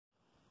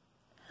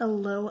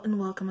Hello and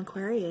welcome,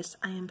 Aquarius.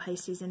 I am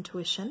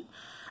Piscesintuition.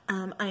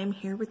 I am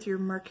here with your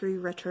Mercury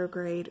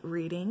retrograde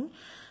reading.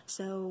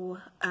 So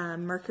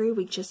Mercury,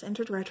 we just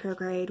entered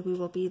retrograde. We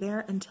will be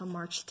there until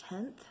March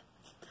 10th.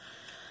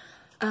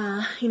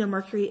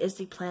 Mercury is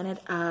the planet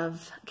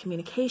of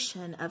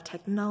communication, of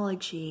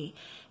technology.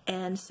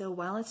 And so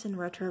while it's in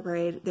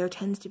retrograde, there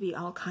tends to be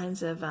all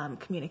kinds of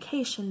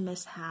communication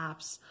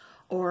mishaps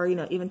or,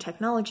 even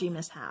technology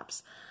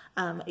mishaps.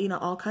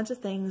 All kinds of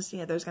things.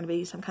 There's going to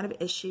be some kind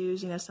of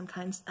issues,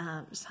 sometimes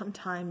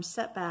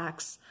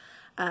setbacks,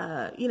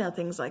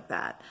 things like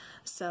that.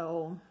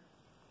 So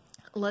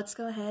let's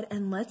go ahead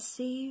and let's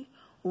see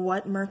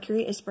what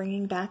Mercury is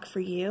bringing back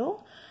for you.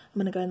 I'm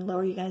going to go ahead and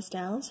lower you guys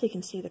down so you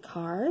can see the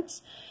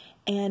cards.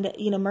 And,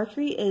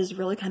 Mercury is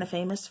really kind of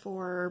famous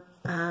for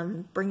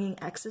bringing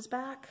exes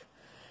back.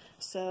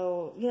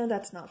 So,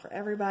 that's not for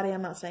everybody.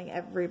 I'm not saying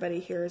everybody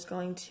here is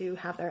going to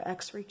have their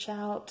ex reach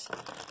out.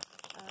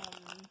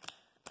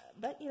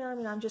 But,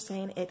 I'm just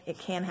saying it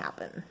can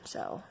happen.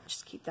 So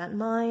just keep that in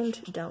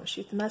mind. Don't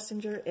shoot the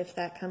messenger if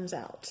that comes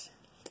out.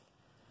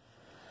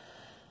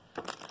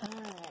 All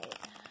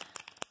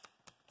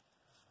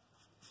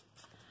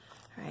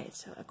right,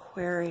 so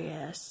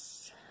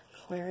Aquarius.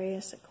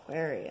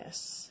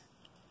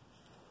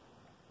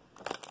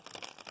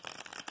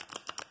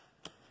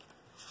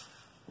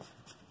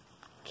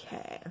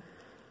 Okay.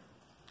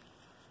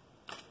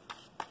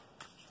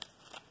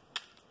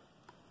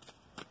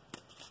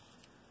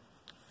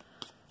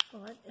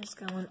 What is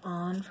going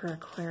on for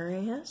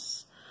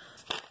Aquarius?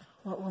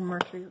 What will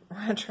Mercury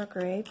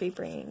retrograde be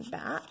bringing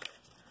back?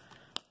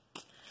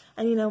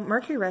 And,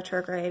 Mercury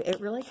retrograde,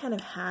 it really kind of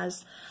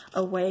has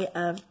a way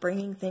of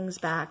bringing things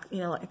back,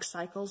 like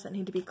cycles that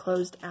need to be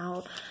closed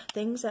out,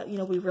 things that,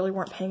 we really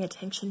weren't paying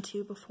attention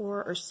to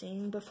before or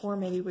seeing before.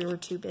 Maybe we were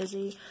too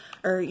busy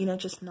or,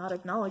 just not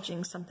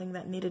acknowledging something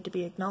that needed to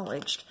be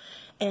acknowledged.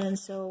 And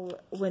so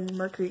when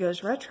Mercury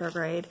goes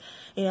retrograde,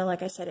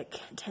 like I said,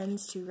 it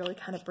tends to really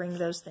kind of bring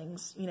those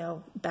things,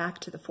 back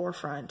to the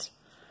forefront.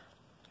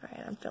 All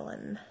right, I'm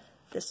feeling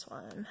this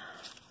one.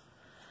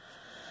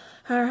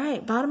 All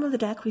right, bottom of the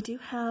deck, we do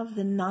have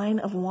the Nine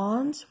of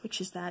Wands,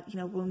 which is that,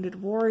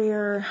 wounded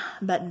warrior,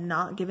 but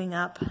not giving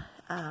up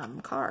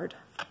card.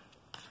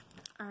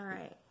 All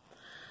right,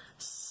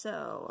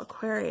 so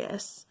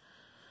Aquarius,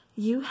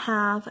 you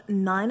have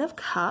Nine of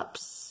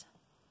Cups,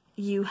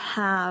 you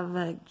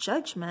have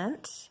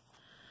Judgment,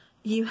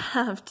 you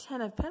have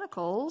Ten of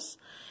Pentacles,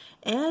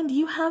 and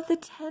you have the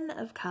Ten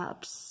of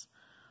Cups.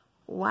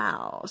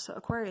 Wow, so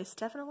Aquarius,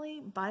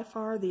 definitely by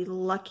far the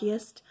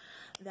luckiest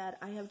that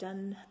I have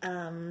done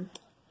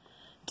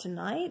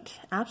tonight.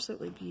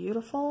 Absolutely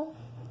beautiful.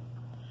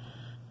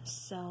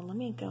 So let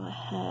me go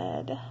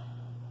ahead.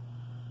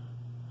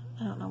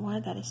 I don't know why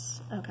that is.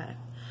 Okay.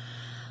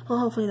 Well,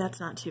 hopefully that's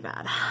not too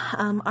bad.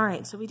 All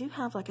right, so we do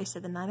have, like I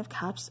said, the Nine of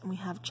Cups, and we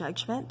have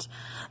Judgment.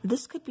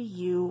 This could be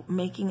you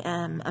making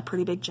a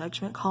pretty big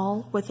judgment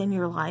call within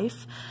your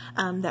life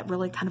that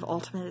really kind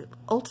of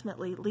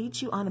ultimately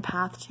leads you on a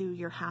path to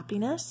your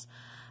happiness.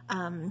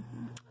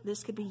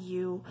 This could be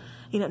you,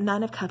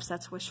 Nine of Cups,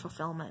 that's wish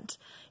fulfillment.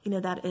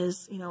 That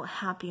is,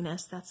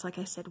 happiness. That's, like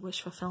I said,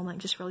 wish fulfillment,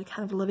 just really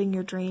kind of living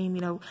your dream,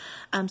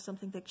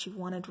 something that you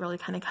wanted really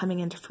kind of coming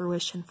into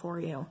fruition for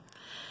you.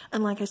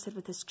 And like I said,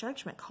 with this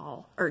judgment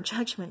call or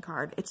judgment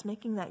card, it's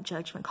making that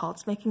judgment call.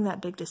 It's making that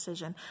big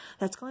decision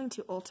that's going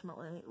to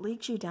ultimately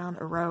lead you down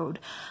a road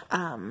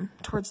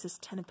towards this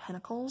Ten of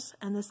Pentacles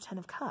and this Ten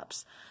of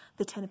Cups.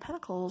 The Ten of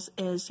Pentacles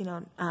is,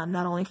 not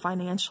only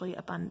financially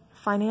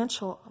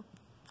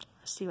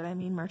see what I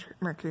mean,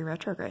 Mercury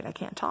retrograde, I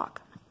can't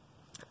talk.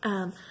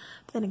 But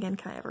then again,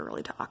 can I ever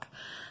really talk?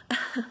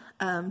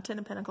 Ten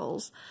of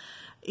Pentacles,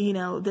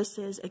 this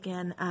is,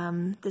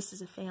 again, this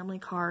is a family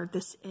card.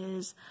 This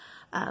is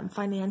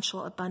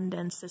financial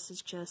abundance. This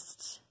is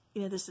just,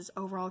 this is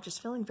overall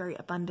just feeling very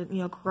abundant,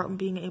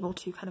 being able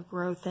to kind of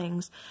grow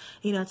things.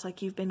 It's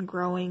like you've been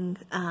growing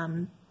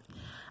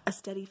a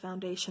steady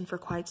foundation for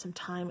quite some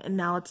time, and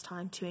now it's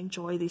time to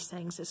enjoy these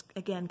things. This,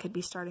 again, could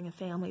be starting a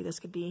family. This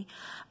could be,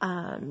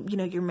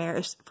 your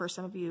marriage. For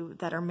some of you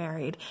that are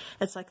married,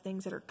 it's like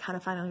things that are kind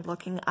of finally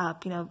looking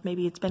up.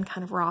 Maybe it's been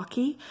kind of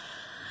rocky,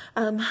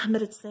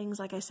 but it's things,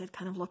 like I said,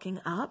 kind of looking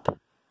up.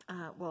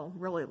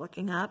 Really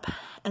looking up.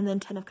 And then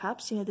Ten of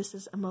Cups, this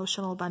is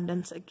emotional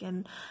abundance.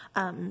 Again,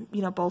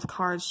 both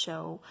cards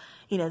show,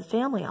 the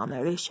family on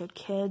there. They showed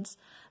kids.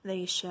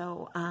 They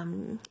show,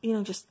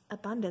 just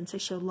abundance. They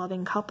show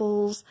loving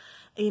couples,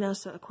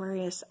 so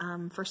Aquarius,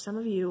 for some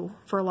of you,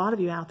 for a lot of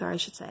you out there, I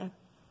should say,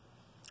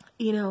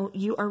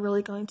 you are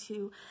really going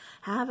to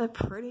have a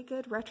pretty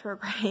good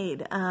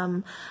retrograde.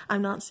 I'm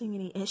not seeing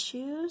any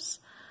issues.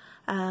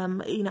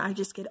 I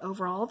just get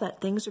overall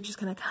that things are just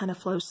going to kind of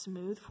flow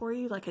smooth for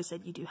you. Like I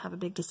said, you do have a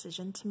big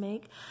decision to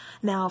make.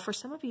 Now, for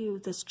some of you,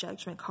 this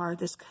Judgment card,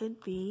 this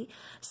could be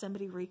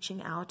somebody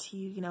reaching out to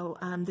you.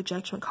 The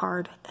Judgment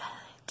card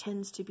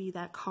tends to be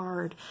that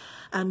card.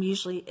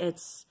 Usually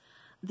it's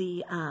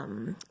the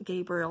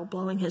Gabriel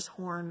blowing his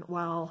horn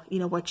while, you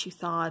know, what you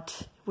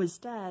thought was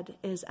dead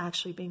is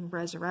actually being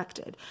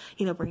resurrected,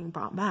 you know, being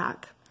brought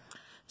back.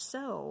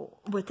 So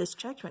with this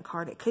Judgment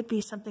card, it could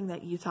be something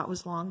that you thought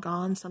was long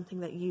gone, something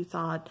that you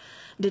thought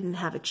didn't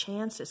have a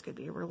chance. This could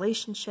be a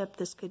relationship.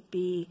 This could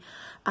be,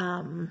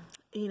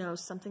 you know,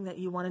 something that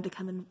you wanted to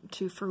come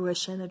into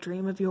fruition, a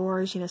dream of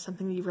yours, you know,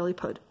 something that you really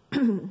put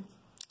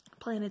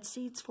planted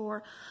seeds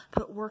for,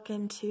 put work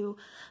into,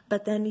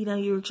 but then, you know,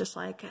 you were just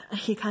like,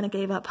 you kind of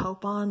gave up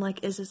hope on,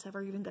 like, is this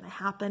ever even going to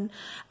happen?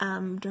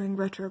 During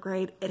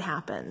retrograde, it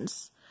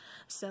happens.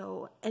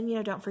 So, and, you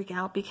know, don't freak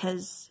out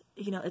because,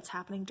 you know, it's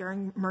happening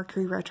during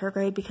Mercury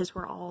retrograde, because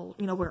we're all,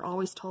 you know, we're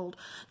always told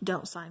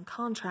don't sign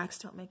contracts,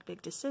 don't make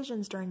big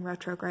decisions during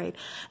retrograde.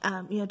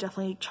 You know,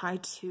 definitely try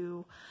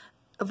to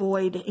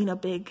avoid, you know,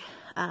 big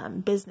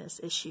business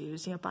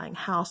issues, you know, buying a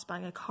house,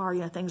 buying a car,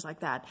 you know, things like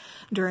that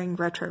during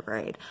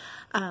retrograde.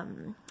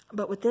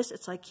 But with this,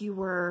 it's like you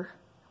were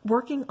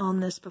working on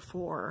this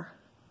before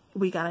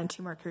we got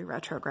into Mercury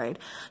retrograde.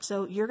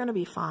 So you're going to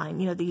be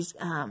fine. You know, these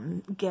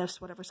gifts,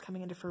 whatever's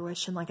coming into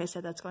fruition, like I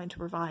said, that's going to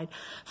provide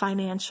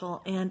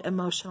financial and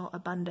emotional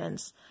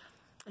abundance.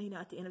 You know,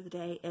 at the end of the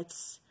day,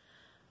 it's,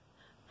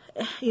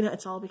 you know,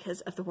 it's all because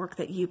of the work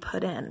that you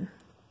put in.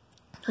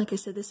 Like I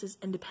said, this is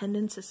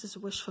independence. This is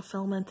wish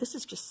fulfillment. This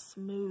is just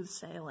smooth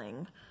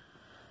sailing.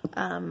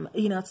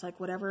 You know, it's like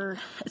whatever,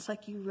 it's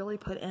like you really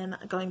put in,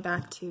 going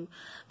back to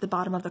the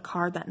bottom of the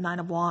card, that Nine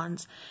of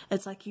Wands,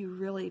 it's like you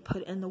really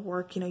put in the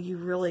work, you know, you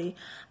really,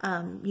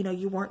 you know,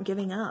 you weren't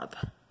giving up.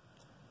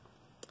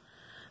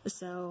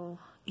 So,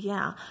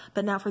 yeah.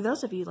 But now for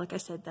those of you, like I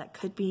said, that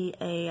could be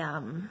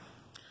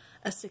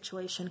a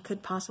situation,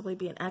 could possibly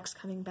be an ex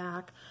coming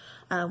back.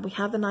 We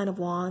have the Nine of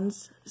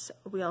Wands. So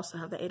we also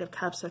have the Eight of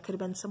Cups. So it could have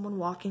been someone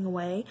walking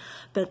away,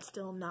 but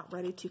still not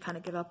ready to kind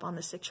of give up on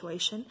the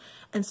situation.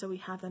 And so we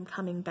have them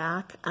coming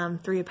back.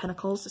 Three of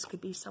Pentacles. This could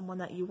be someone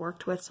that you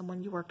worked with,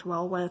 someone you worked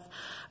well with,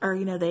 or,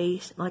 you know,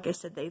 they, like I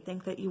said, they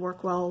think that you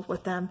work well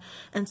with them.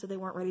 And so they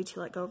weren't ready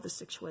to let go of the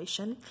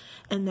situation.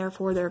 And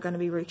therefore they're going to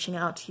be reaching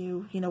out to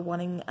you, you know,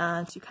 wanting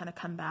to kind of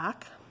come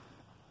back.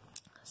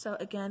 So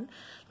again,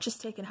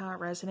 just take it how it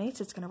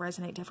resonates. It's going to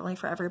resonate differently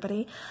for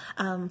everybody.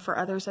 For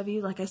others of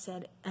you, like I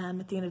said,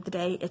 at the end of the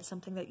day, it's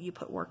something that you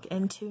put work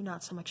into,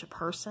 not so much a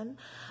person,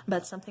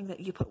 but something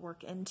that you put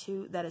work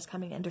into that is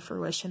coming into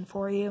fruition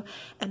for you,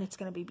 and it's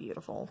going to be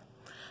beautiful.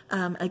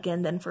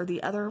 Again, then for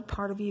the other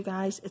part of you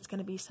guys, it's going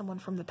to be someone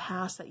from the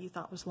past that you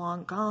thought was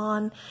long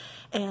gone.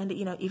 And,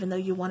 you know, even though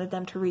you wanted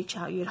them to reach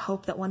out, you'd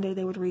hope that one day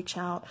they would reach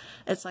out.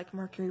 It's like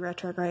Mercury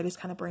retrograde is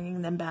kind of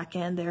bringing them back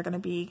in. They're going to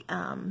be,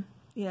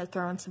 you know,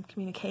 throwing some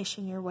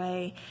communication your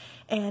way.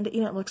 And, you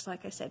know, it looks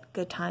like I said,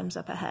 good times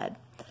up ahead.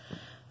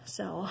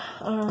 So,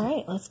 all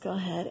right, let's go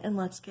ahead and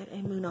let's get a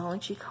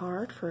Moonology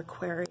card for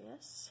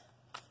Aquarius.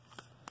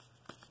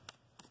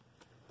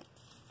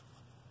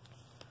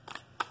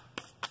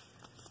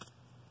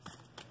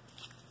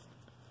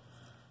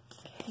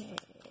 Okay,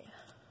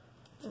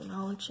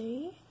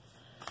 Moonology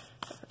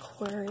for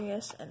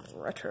Aquarius and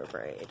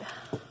retrograde.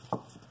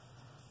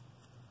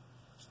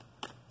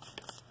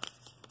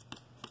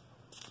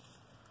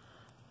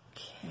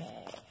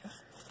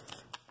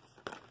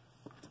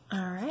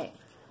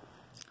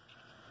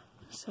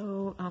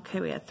 So,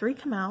 okay, we had three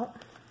come out.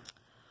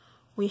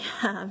 We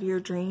have your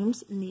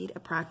dreams need a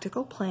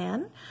practical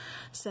plan.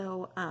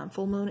 So,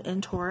 full moon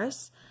in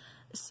Taurus.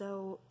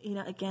 So, you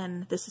know,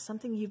 again, this is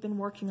something you've been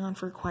working on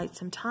for quite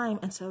some time.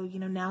 And so, you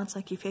know, now it's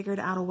like you figured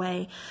out a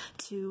way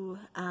to,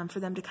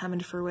 for them to come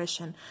into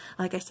fruition.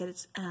 Like I said,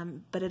 it's,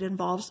 but it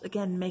involves,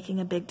 again,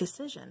 making a big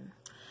decision.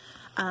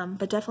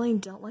 But definitely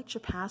don't let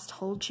your past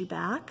hold you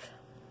back.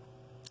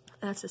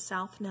 That's a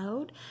South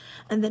node.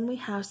 And then we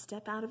have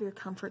step out of your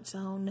comfort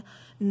zone,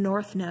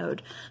 North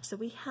node. So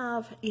we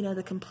have, you know,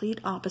 the complete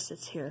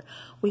opposites here.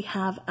 We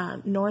have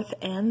North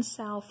and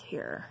South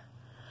here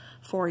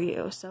for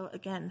you. So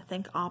again,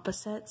 think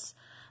opposites,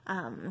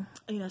 you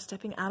know,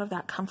 stepping out of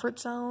that comfort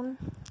zone.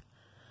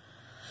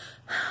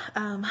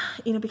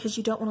 You know, because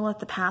you don't want to let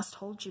the past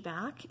hold you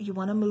back. You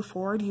want to move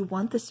forward. You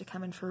want this to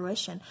come in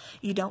fruition.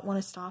 You don't want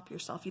to stop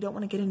yourself. You don't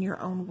want to get in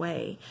your own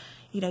way.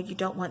 You know, you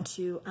don't want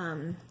to,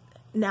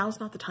 now's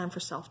not the time for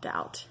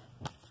self-doubt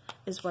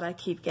is what I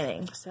keep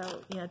getting.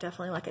 So, you know,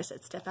 definitely, like I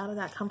said, step out of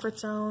that comfort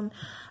zone.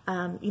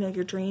 You know,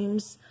 your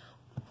dreams,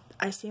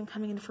 I see them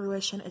coming into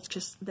fruition. It's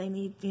just they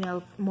need, you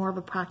know, more of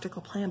a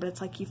practical plan, but it's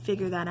like you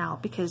figure that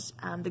out because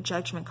the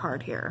Judgment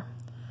card here.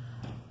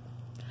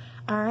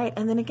 All right,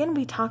 and then again,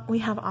 we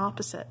have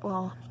opposite,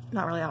 well,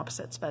 not really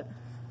opposites, but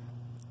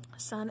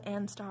sun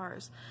and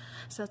stars.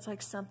 So it's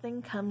like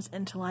something comes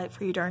into light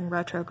for you during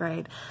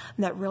retrograde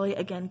that really,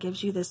 again,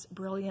 gives you this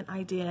brilliant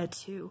idea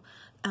to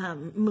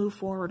move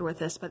forward with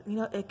this. But, you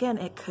know, again,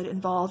 it could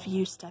involve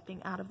you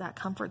stepping out of that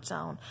comfort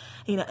zone,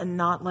 you know, and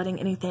not letting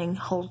anything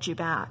hold you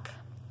back.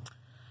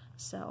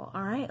 So,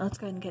 all right, let's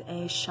go ahead and get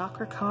a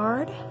chakra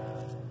card.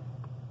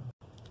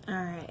 All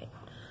right,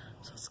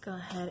 so let's go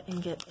ahead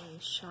and get a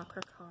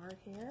chakra card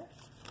here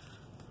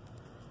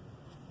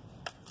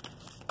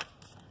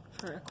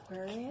for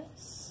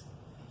Aquarius.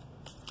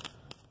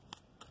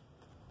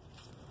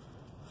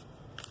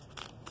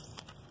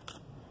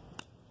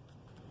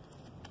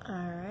 All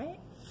right.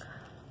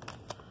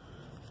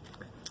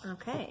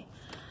 Okay.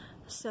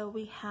 So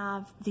we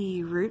have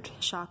the root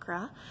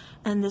chakra,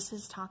 and this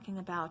is talking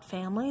about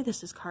family.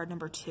 This is card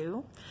number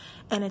 2,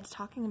 and it's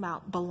talking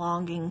about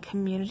belonging,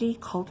 community,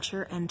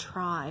 culture, and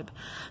tribe.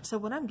 So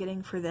what I'm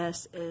getting for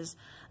this is,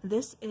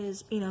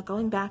 you know,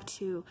 going back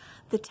to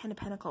the 10 of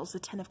Pentacles, the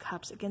 10 of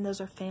Cups. Again, those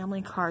are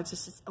family cards.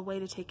 This is a way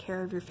to take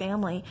care of your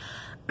family,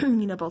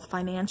 you know, both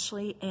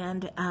financially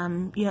and,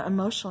 you know,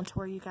 emotional, to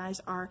where you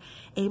guys are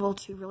able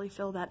to really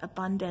feel that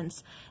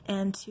abundance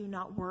and to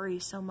not worry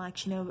so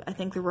much. You know, I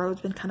think the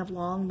road's been kind of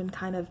long, been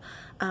kind of,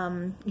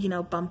 you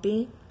know,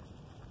 bumpy.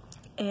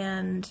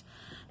 And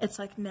it's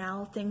like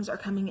now things are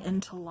coming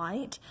into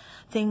light.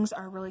 Things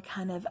are really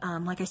kind of,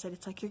 like I said,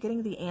 it's like you're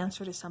getting the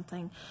answer to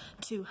something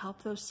to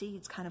help those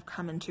seeds kind of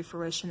come into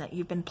fruition that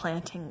you've been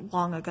planting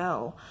long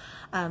ago.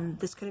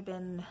 This could have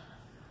been,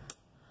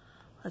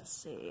 let's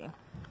see,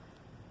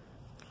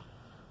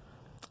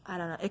 I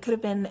don't know. It could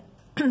have been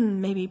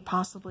maybe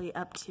possibly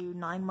up to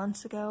 9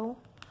 months ago,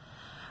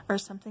 or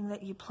something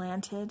that you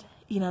planted,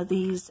 you know,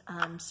 these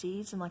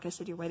seeds. And like I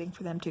said, you're waiting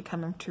for them to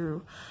come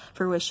into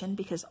fruition,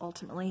 because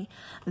ultimately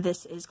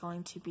this is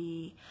going to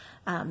be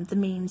the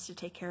means to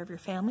take care of your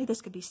family.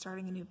 This could be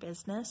starting a new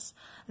business.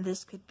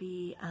 This could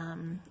be,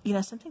 you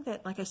know, something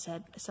that, like I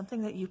said,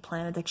 something that you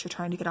planted that you're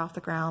trying to get off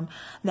the ground,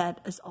 that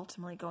is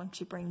ultimately going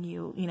to bring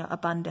you, you know,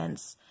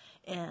 abundance,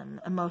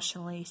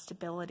 emotionally,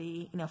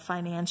 stability, you know,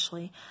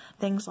 financially,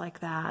 things like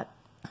that.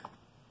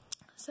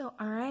 So,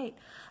 all right,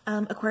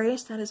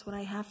 Aquarius, that is what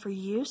I have for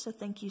you. So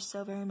thank you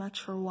so very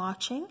much for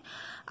watching.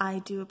 I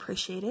do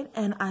appreciate it,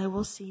 and I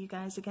will see you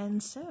guys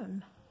again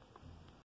soon.